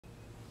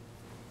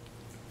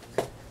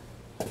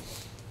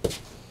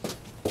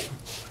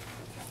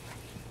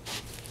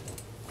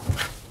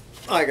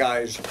Hi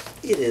guys,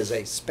 it is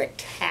a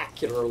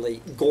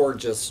spectacularly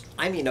gorgeous,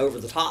 I mean over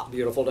the top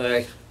beautiful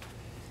day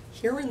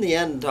here in the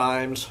end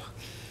times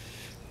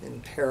in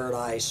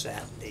paradise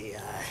at the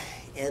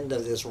end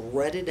of this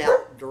rutted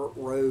out dirt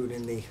road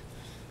in the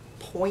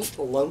Point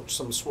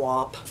Lonesome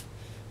Swamp.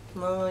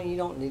 No, you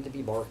don't need to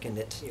be barking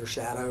at your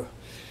shadow.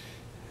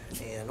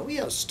 And we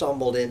have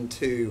stumbled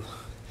into,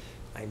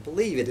 I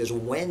believe it is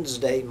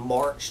Wednesday,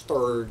 March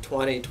 3rd,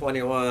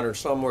 2021 or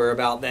somewhere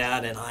about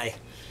that, and I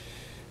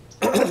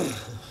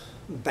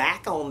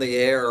back on the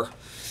air,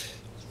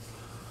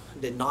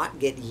 did not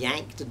get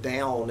yanked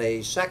down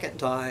a second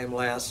time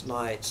last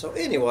night. So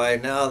anyway,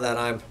 now that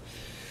I'm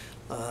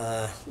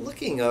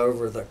looking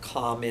over the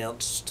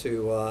comments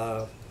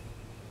to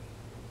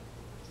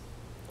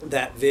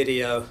that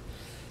video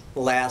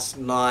last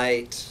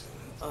night,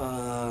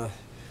 can't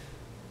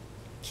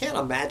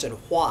imagine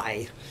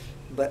why,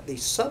 but the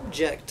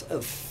subject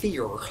of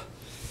fear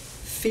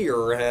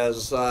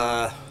has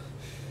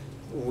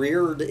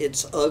reared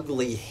its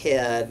ugly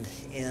head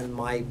in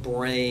my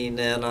brain,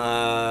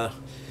 and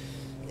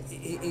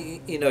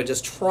you know,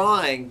 just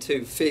trying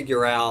to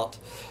figure out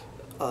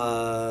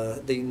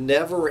the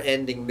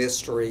never-ending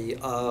mystery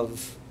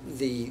of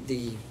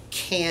the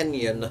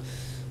canyon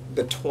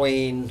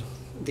between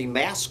the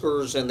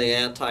maskers and the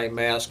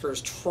anti-maskers,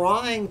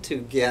 trying to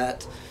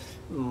get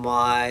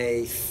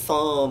my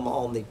thumb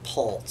on the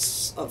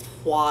pulse of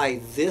why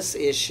this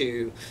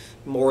issue,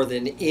 more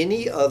than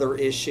any other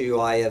issue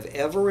I have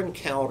ever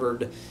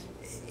encountered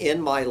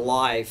in my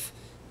life,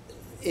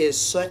 is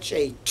such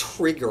a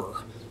trigger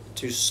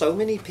to so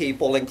many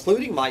people,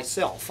 including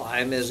myself.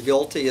 I'm as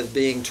guilty of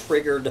being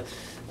triggered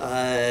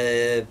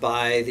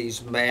by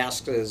these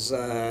masks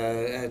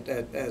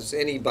as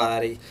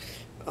anybody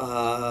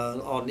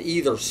on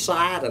either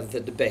side of the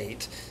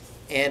debate.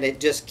 And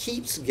it just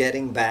keeps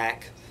getting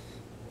back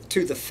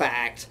to the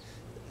fact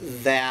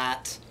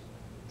that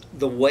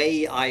the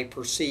way I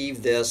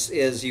perceive this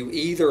is you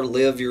either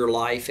live your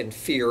life in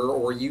fear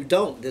or you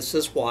don't. This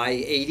is why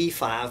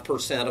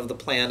 85% of the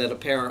planet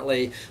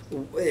apparently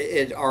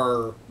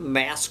are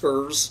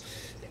maskers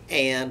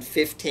and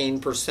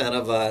 15%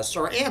 of us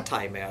are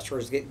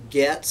anti-maskers. It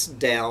gets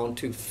down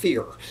to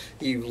fear.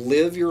 You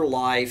live your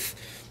life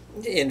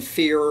in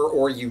fear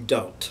or you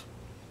don't.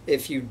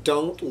 If you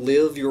don't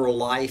live your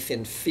life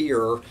in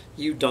fear,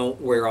 you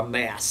don't wear a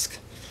mask.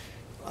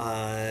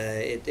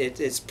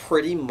 It's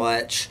pretty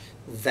much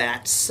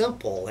that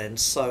simple. And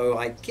so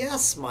I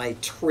guess my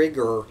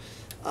trigger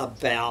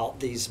about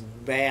these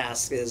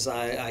masks is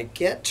I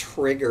get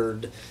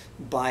triggered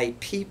by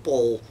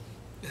people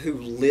who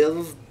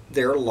live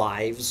their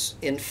lives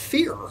in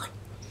fear.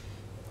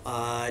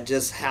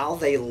 Just how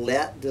they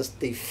let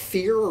the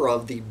fear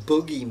of the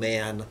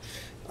boogeyman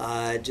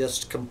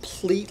just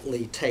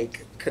completely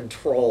take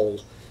control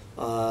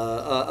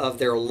of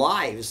their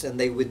lives, and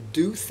they would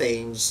do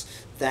things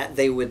that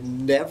they would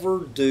never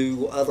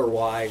do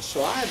otherwise.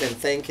 So I've been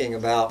thinking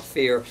about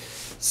fear.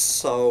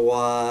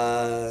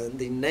 So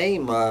the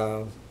name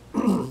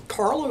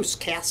Carlos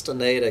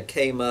Castaneda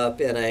came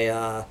up in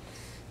an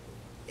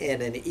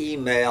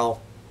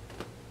email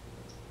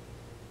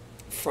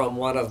from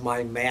one of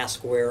my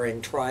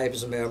mask-wearing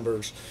tribes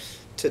members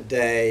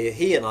today.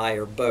 He and I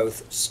are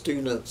both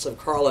students of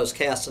Carlos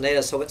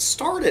Castaneda. So it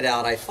started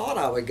out, I thought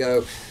I would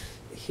go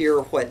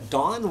hear what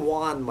Don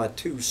Juan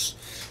Matus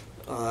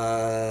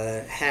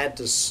had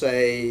to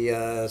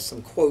say,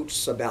 some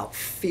quotes about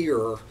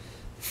fear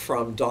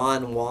from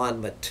Don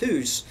Juan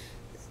Matus.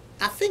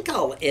 I think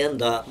I'll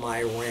end up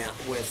my rant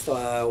with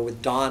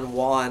Don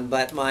Juan,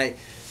 but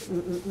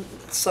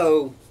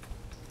so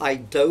I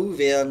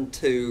dove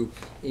into,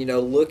 you know,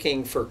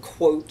 looking for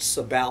quotes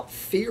about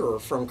fear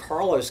from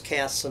Carlos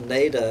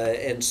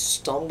Castaneda and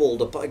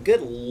stumbled upon,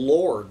 good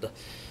Lord,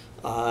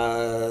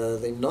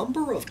 the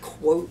number of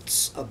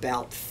quotes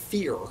about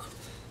fear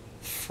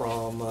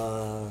from,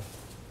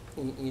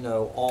 you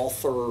know,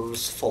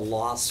 authors,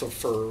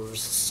 philosophers,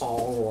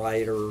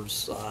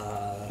 songwriters,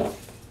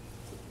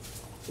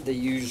 the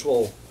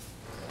usual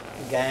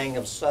gang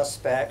of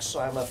suspects.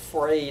 I'm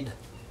afraid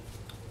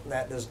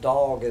that this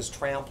dog is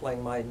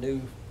trampling my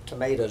new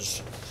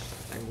tomatoes.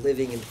 I'm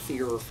living in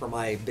fear for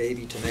my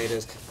baby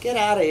tomatoes. Get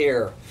out of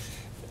here.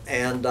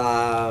 And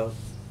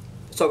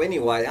so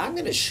anyway, I'm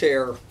going to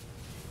share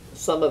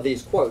some of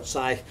these quotes.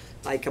 I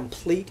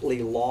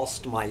completely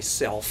lost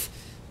myself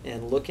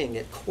in looking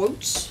at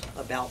quotes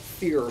about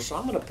fear. So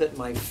I'm going to put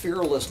my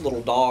fearless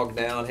little dog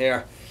down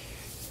here,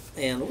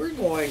 and we're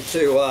going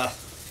to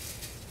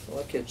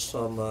look at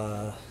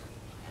some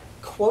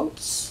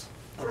quotes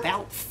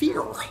about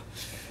fear.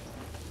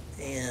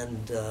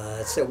 And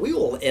so we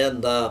will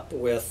end up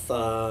with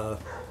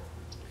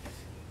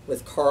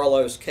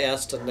Carlos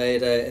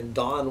Castaneda and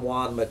Don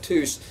Juan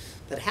Matus.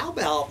 But how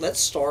about, let's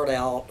start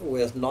out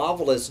with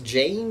novelist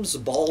James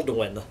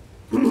Baldwin.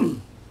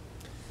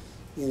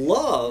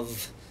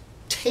 Love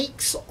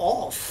takes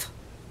off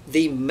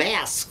the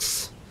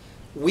masks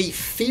we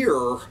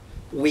fear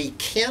we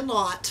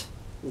cannot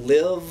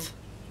live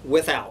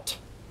without.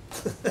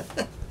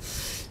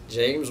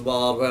 James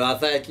Baldwin, I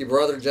thank you,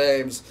 Brother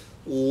James.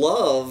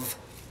 Love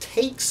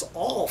takes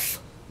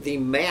off the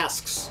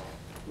masks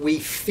we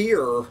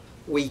fear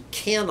we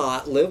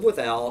cannot live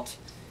without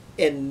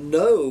and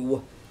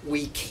know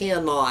we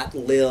cannot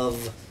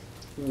live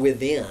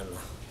within.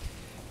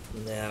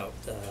 Now,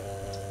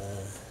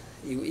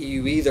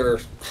 you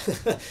either,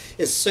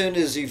 as soon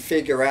as you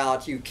figure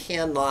out you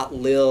cannot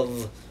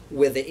live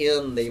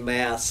within the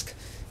mask,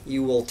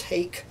 you will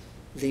take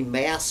the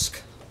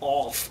mask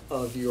off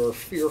of your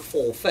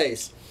fearful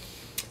face.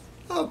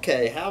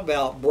 Okay, how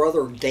about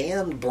Brother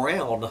Dan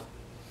Brown?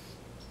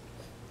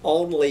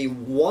 Only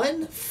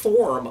one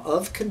form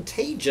of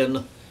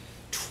contagion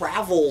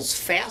travels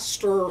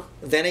faster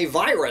than a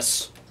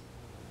virus,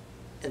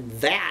 and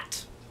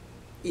that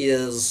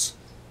is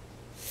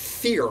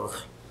fear.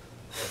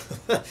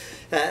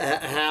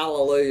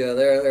 Hallelujah.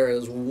 There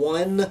is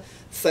one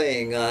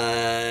thing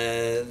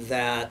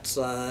that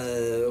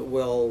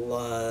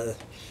will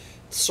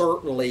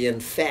certainly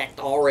infect,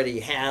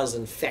 already has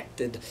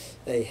infected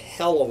a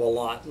hell of a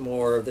lot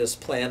more of this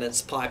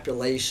planet's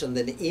population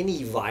than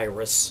any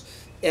virus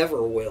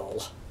ever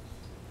will.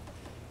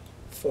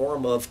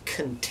 Form of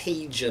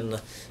contagion.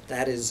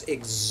 That is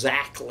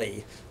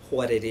exactly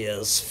what it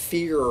is.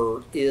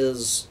 Fear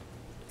is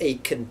a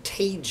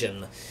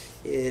contagion.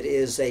 It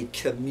is a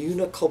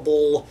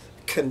communicable,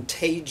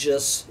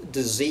 contagious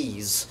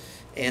disease.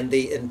 And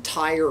the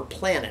entire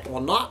planet,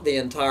 well, not the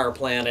entire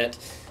planet,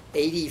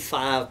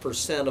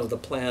 85% of the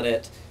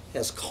planet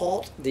has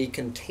caught the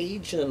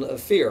contagion of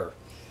fear.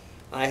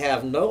 I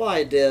have no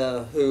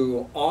idea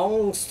who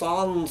Aung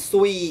San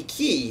Suu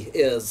Kyi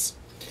is,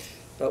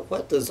 but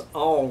what does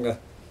Aung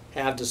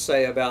have to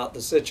say about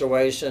the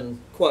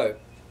situation? Quote,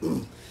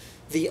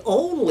 "The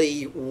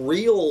only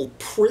real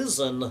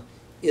prison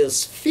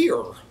is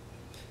fear,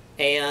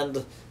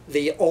 and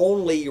the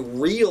only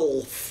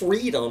real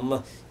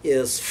freedom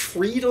is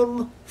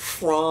freedom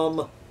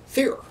from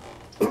fear."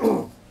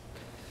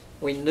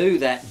 We knew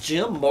that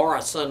Jim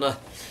Morrison,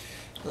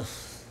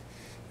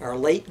 our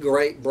late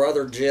great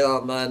brother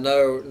Jim,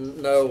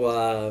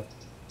 no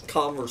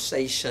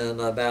conversation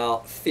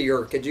about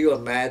fear. Could you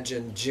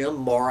imagine Jim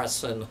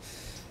Morrison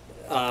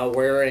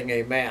wearing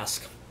a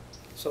mask?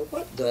 So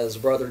what does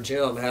Brother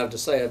Jim have to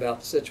say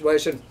about the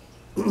situation?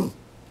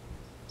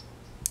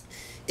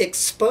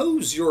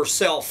 Expose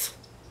yourself.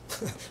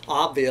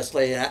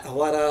 Obviously,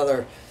 what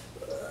other,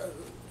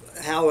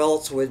 how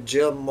else would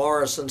Jim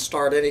Morrison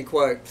start any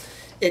quote?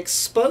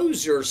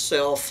 Expose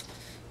yourself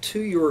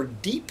to your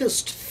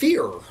deepest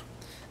fear.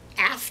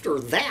 After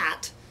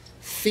that,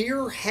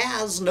 fear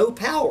has no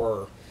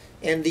power,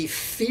 and the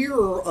fear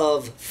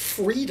of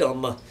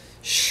freedom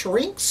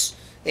shrinks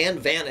and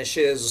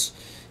vanishes.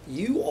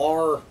 You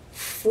are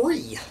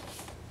free.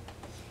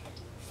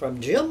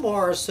 From Jim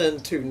Morrison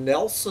to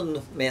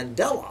Nelson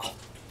Mandela.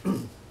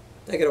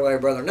 Take it away,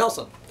 Brother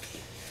Nelson.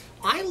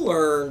 I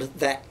learned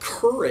that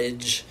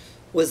courage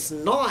was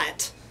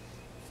not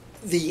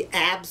the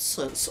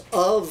absence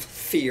of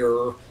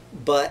fear,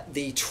 but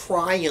the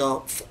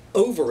triumph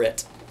over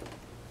it.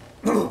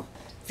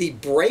 The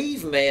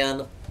brave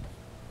man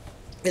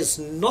is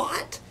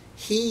not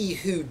he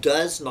who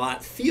does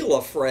not feel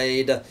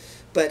afraid,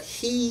 but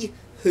he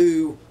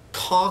who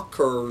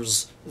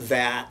conquers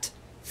that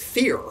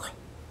fear.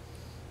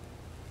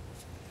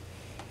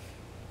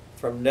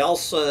 From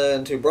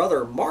Nelson to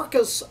Brother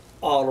Marcus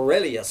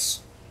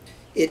Aurelius.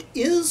 It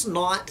is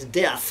not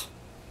death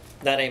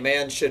that a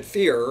man should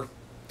fear,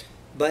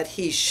 but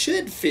he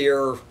should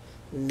fear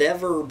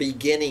never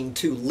beginning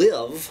to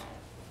live.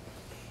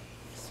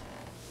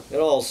 Good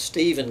old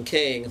Stephen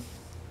King.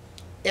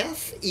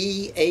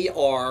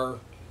 FEAR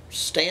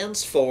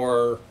stands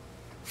for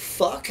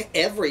fuck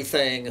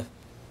everything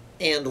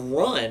and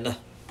run.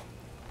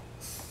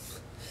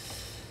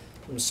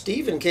 From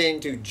Stephen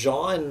King to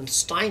John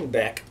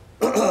Steinbeck.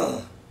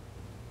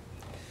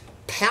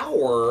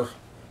 Power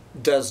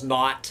does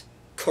not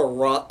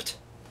corrupt.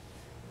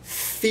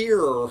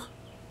 Fear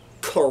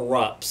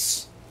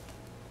corrupts.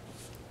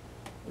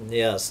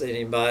 Yes,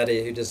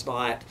 anybody who does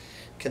not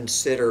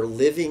consider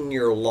living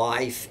your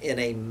life in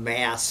a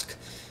mask,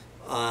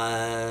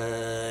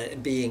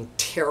 being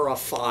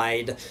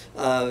terrified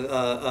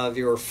of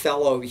your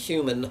fellow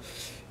human,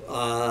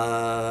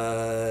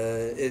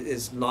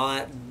 is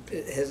not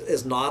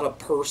a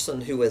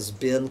person who has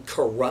been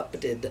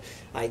corrupted.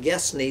 I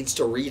guess needs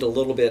to read a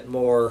little bit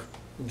more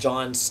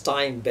John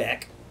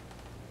Steinbeck.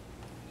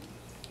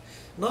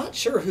 Not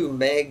sure who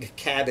Meg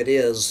Cabot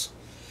is.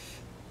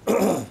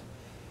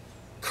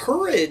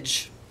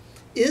 Courage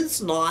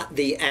is not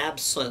the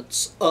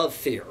absence of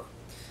fear,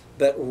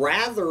 but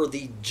rather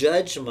the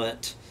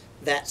judgment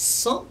that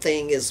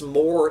something is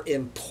more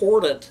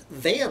important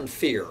than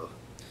fear.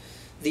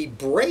 The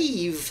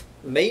brave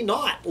may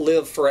not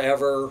live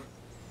forever,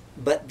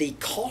 but the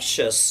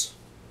cautious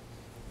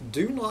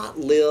do not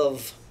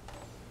live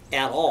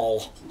at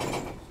all.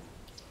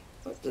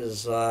 What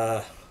does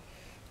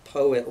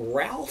poet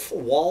Ralph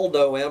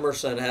Waldo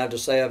Emerson have to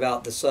say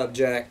about the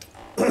subject?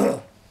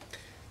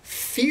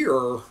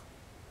 Fear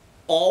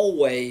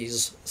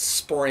always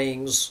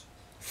springs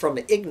from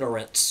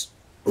ignorance.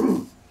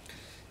 And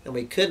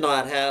we could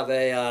not have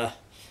a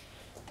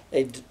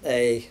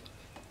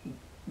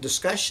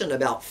discussion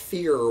about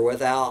fear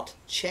without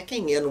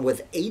checking in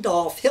with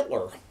Adolf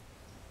Hitler.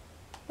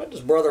 What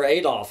does Brother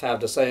Adolf have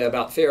to say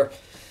about fear?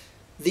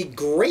 The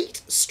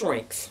great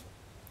strength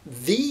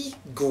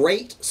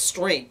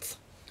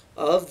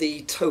of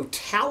the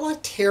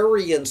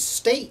totalitarian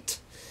state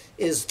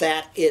is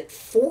that it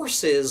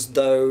forces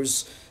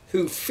those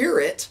who fear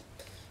it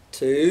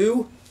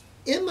to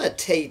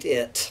imitate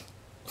it.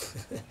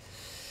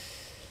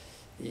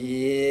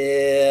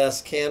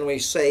 Yes, can we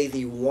say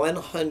the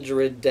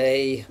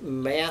 100-day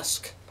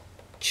mask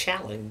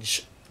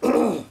challenge?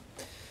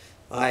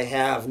 I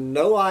have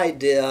no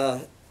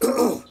idea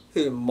who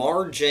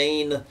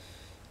Marjane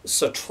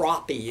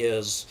Satrapi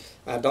is.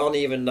 I don't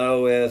even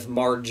know if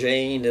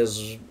Marjane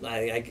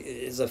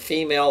is a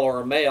female or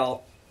a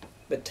male,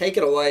 but take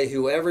it away,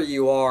 whoever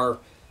you are,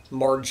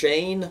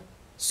 Marjane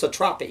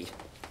Satrapi.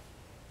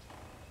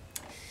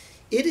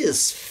 It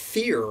is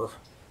fear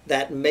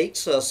that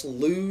makes us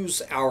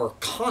lose our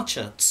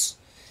conscience.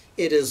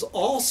 It is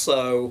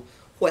also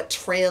what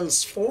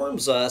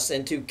transforms us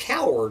into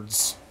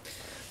cowards.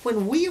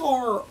 When we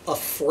are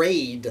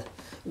afraid,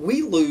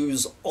 we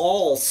lose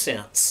all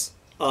sense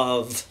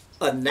of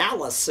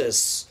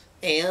analysis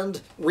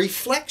and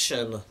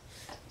reflection.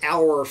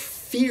 Our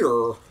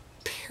fear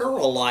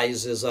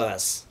paralyzes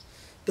us.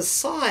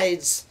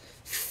 Besides,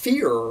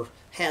 fear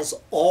has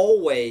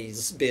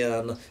always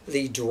been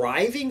the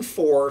driving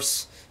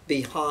force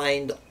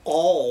behind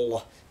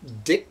all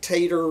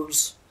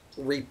dictators'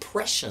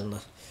 repression.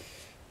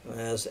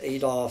 As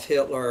Adolf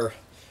Hitler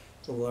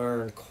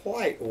learned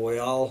quite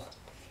well,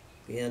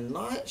 and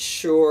not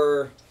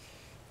sure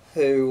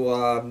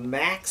who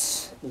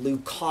Max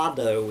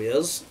Lucado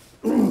is,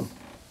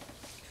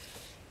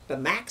 but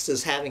Max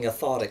is having a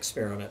thought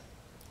experiment.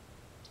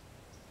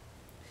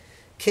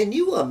 Can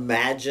you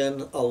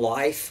imagine a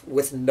life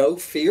with no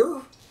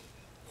fear?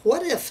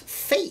 What if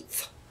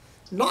faith,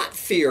 not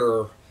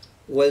fear,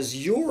 was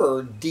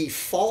your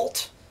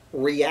default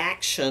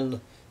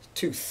reaction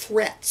to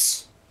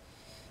threats?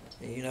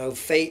 You know,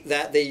 faith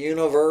that the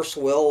universe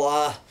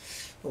will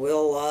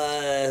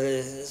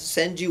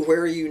send you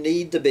where you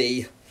need to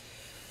be.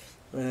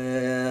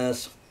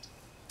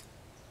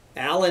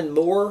 Alan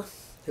Moore,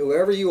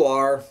 whoever you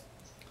are,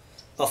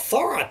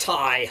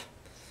 authority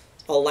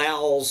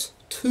allows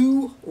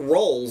two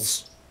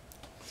roles: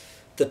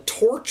 the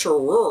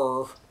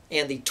torturer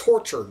and the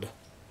tortured.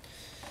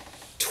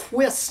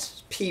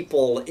 Twists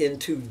people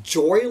into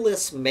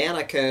joyless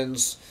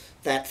mannequins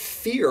that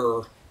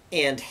fear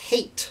and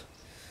hate,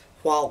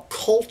 while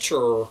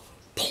culture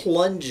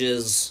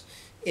plunges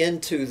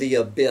into the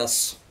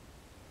abyss.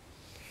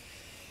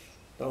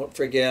 Don't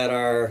forget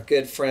our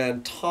good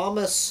friend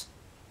Thomas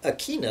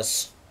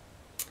Aquinas.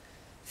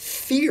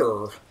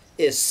 Fear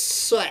is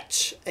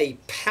such a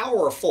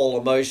powerful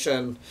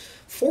emotion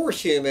for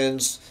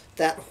humans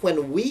that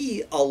when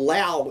we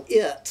allow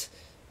it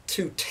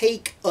to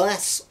take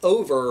us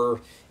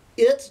over,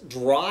 it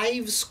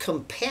drives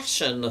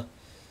compassion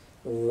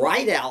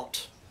right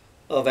out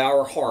of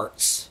our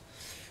hearts.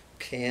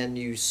 Can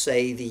you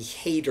say the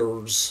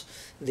haters,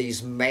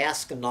 these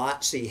masked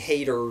Nazi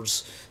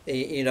haters,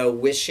 you know,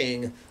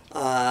 wishing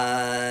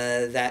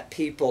that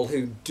people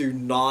who do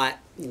not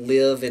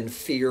live in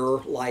fear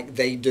like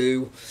they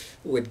do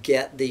would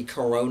get the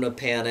corona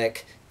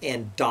panic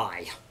and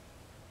die?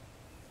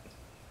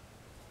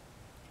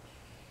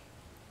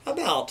 How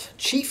about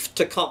Chief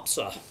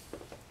Tecumseh?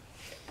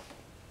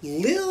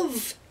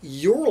 Live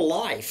your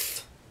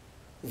life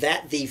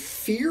that the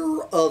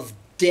fear of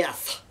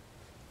death,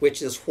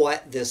 which is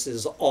what this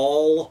is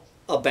all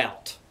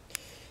about.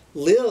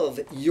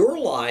 Live your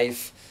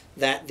life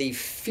that the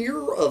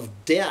fear of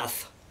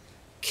death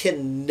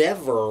can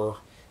never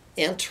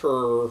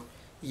enter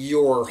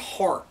your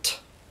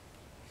heart.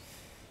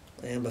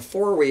 And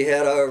before we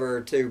head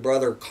over to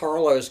Brother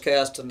Carlos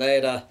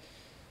Castaneda,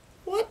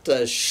 what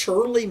does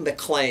Shirley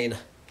MacLaine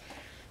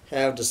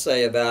have to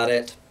say about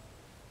it?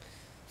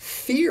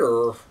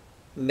 Fear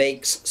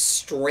makes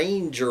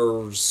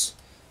strangers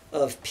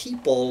of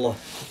people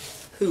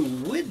who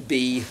would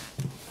be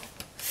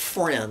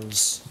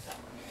friends.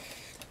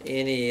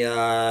 Any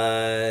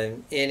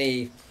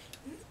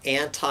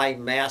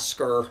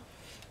anti-masker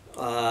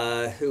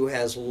who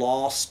has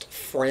lost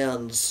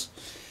friends,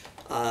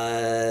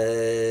 their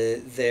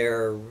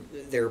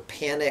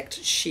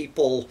panicked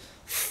sheeple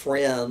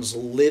friends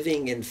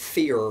living in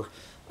fear,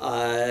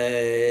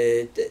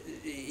 that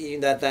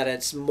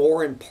it's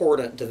more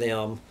important to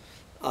them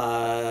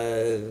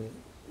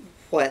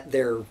what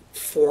their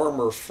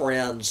former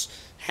friends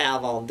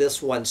have on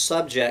this one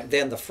subject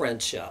than the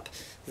friendship.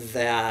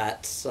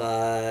 That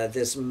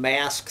this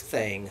mask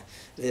thing,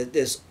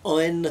 this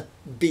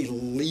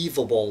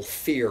unbelievable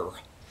fear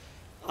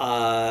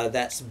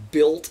that's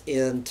built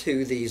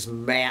into these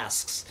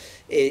masks,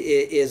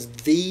 it is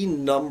the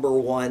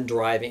 #1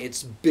 driving.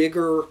 It's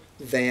bigger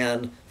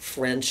than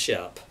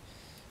friendship.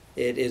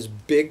 It is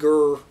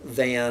bigger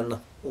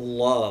than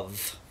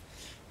love.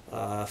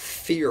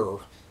 Fear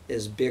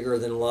is bigger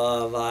than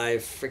love. I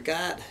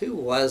forgot who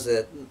was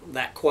it,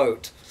 that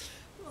quote.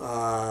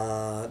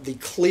 The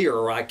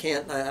clear,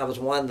 I was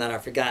one that I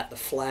forgot the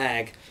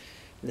flag.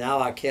 Now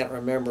I can't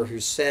remember who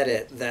said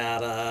it,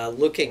 that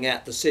looking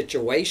at the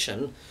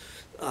situation,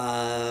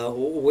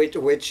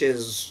 which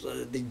is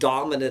the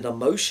dominant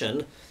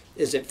emotion,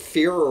 is it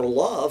fear or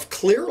love?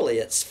 Clearly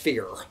it's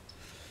fear.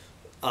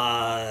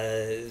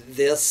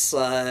 This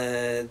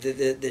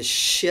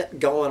shit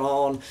going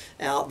on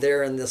out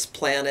there in this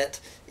planet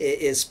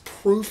is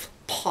proof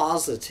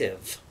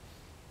positive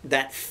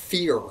that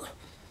fear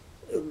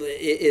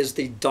is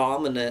the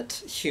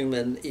dominant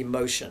human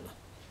emotion.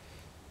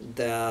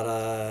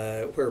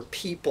 That where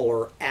people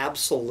are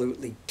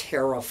absolutely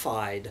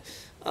terrified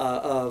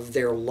of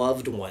their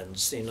loved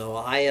ones. You know,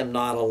 I am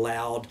not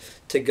allowed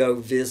to go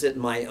visit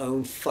my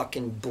own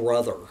fucking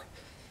brother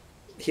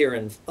here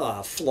in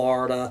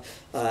Florida.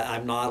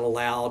 I'm not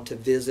allowed to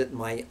visit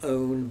my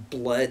own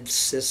blood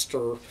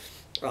sister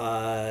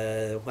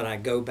when I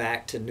go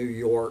back to New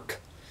York.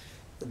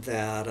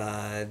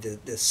 That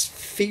this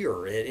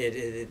fear,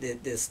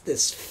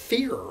 this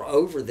fear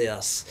over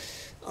this.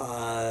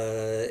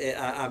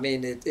 I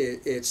mean,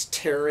 it's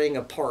tearing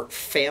apart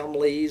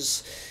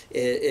families.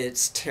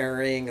 It's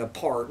tearing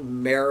apart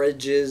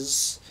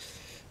marriages.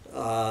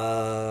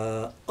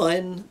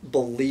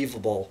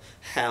 Unbelievable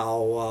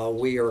how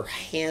we are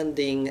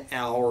handing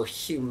our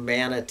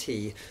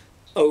humanity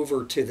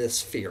over to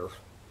this fear,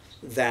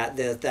 that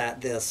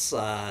this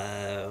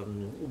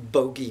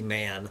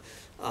bogeyman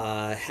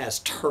has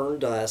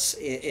turned us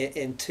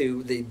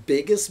into the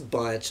biggest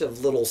bunch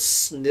of little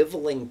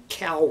sniveling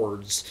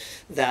cowards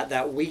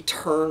that we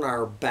turn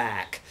our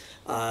back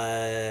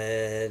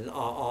on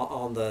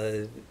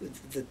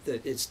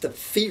it's the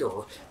fear,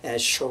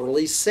 as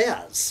Shirley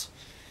says.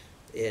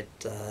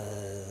 It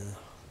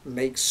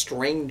makes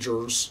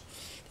strangers,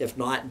 if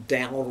not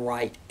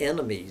downright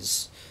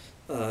enemies,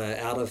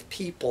 out of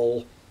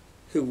people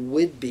who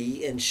would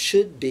be and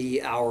should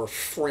be our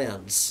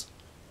friends.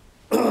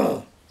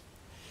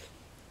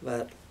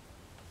 But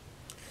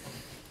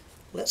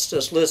let's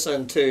just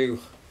listen to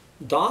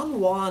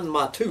Don Juan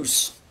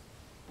Matus,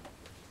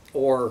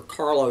 or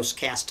Carlos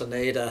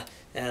Castaneda,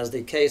 as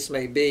the case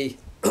may be.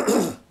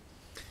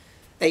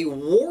 A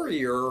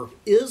warrior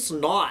is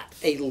not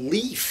a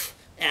leaf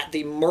at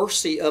the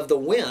mercy of the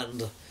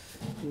wind.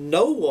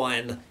 No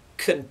one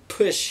can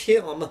push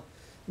him.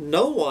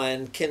 No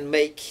one can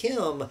make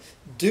him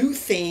do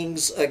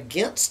things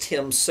against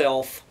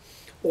himself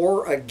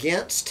or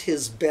against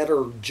his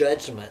better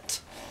judgment.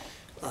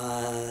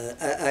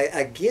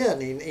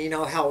 Again, you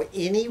know how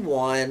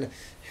anyone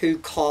who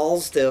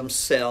calls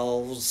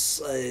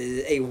themselves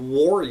a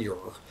warrior,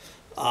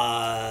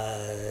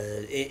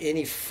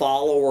 any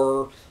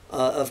follower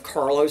of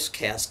Carlos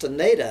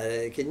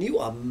Castaneda, can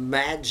you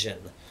imagine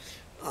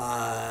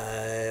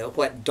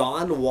what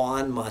Don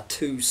Juan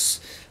Matus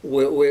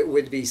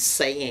would be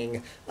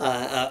saying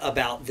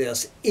about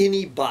this?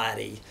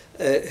 Anybody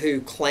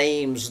who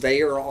claims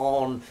they are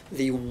on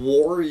the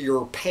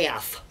warrior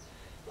path,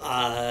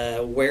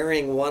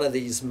 wearing one of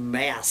these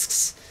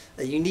masks,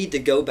 you need to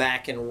go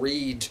back and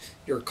read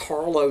your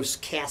Carlos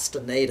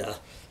Castaneda.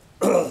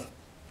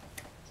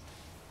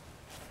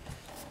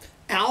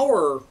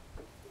 Our,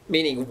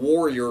 meaning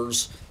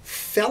warriors,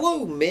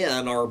 fellow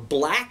men are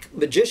black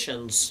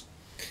magicians,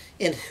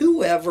 and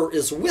whoever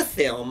is with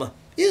them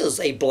is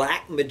a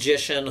black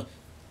magician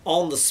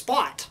on the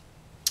spot.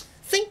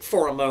 Think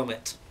for a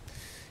moment.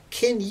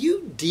 Can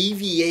you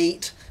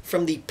deviate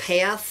from the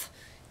path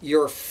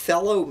your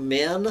fellow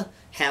men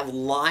have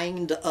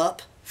lined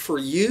up for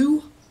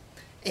you?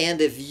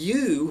 And if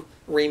you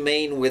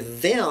remain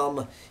with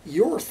them,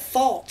 your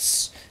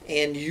thoughts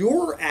and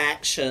your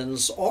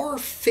actions are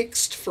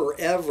fixed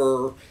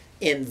forever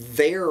in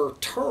their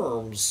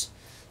terms.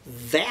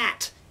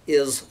 That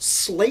is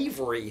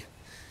slavery.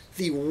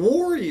 The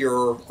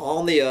warrior,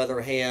 on the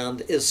other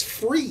hand, is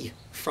free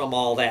from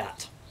all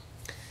that.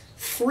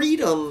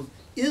 Freedom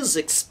is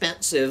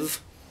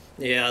expensive,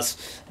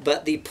 yes,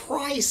 but the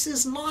price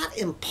is not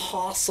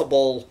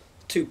impossible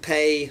to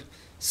pay.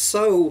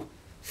 So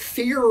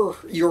fear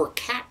your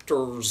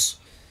captors,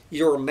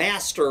 your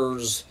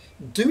masters.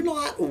 Do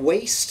not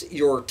waste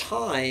your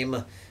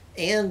time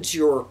and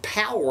your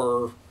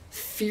power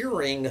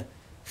fearing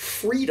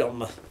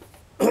freedom.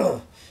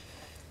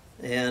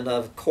 And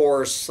of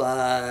course,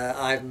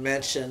 I've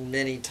mentioned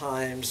many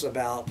times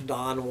about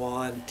Don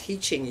Juan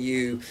teaching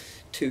you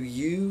to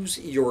use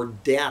your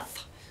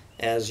death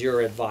as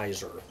your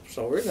advisor.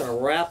 So we're going to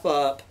wrap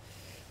up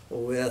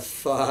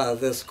with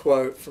this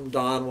quote from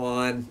Don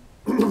Juan.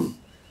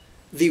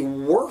 The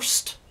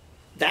worst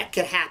that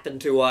could happen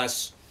to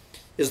us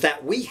is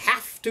that we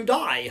have to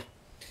die.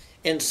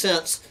 And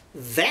since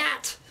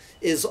that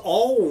is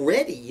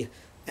already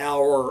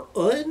our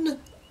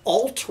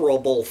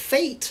unalterable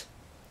fate,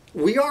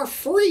 we are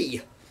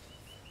free.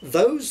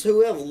 Those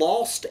who have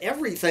lost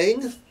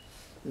everything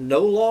no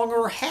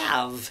longer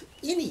have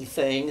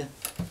anything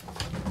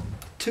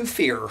to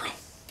fear.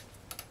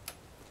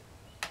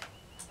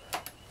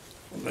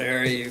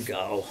 There you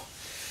go.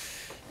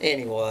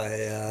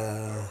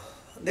 Anyway,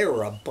 there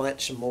were a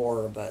bunch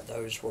more, but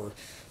those were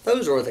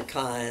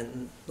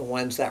the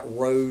ones that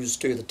rose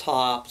to the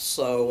top.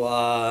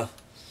 So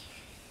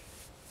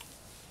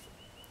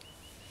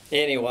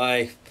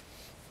anyway,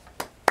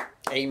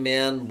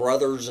 amen,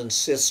 brothers and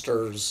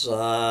sisters.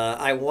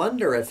 I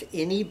wonder if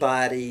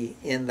anybody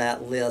in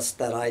that list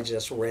that I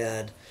just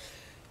read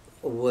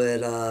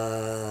would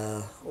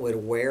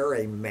wear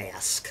a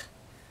mask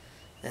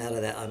out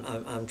of that.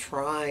 I'm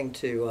trying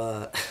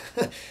to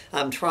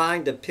I'm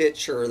trying to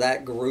picture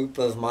that group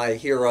of my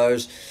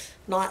heroes.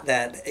 Not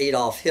that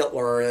Adolf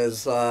Hitler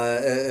is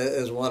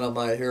one of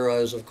my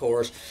heroes, of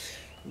course,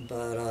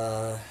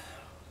 but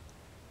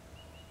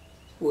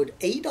would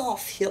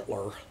Adolf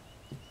Hitler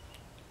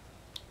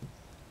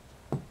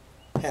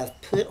have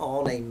put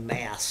on a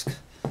mask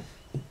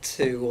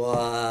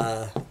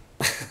to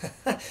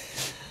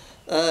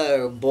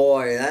oh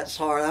boy, that's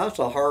hard. That's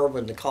a hard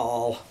one to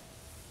call.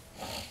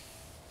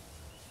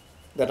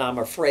 But I'm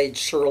afraid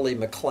Shirley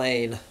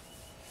MacLaine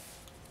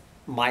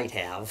might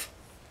have.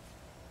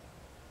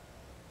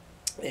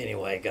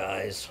 Anyway,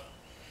 guys,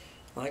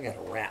 I gotta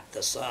wrap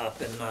this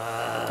up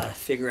and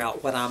figure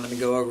out what I'm gonna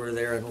go over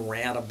there and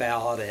rant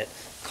about at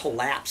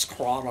Collapse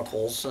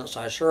Chronicles, since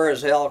I sure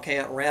as hell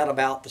can't rant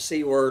about the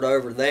C word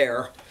over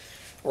there,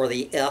 or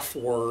the F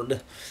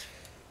word.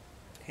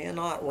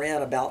 Cannot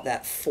rant about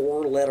that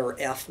 4-letter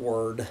F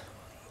word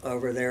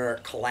over there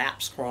at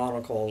Collapse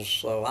Chronicles,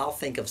 so I'll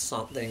think of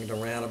something to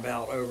rant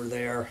about over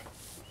there.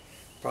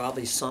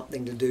 Probably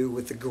something to do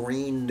with the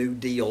Green New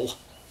Deal.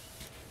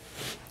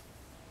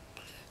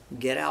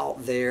 Get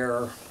out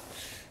there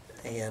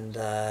and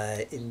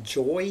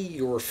enjoy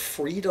your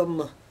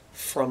freedom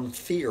from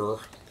fear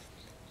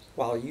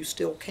while you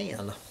still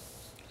can.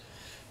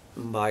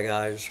 Bye,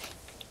 guys.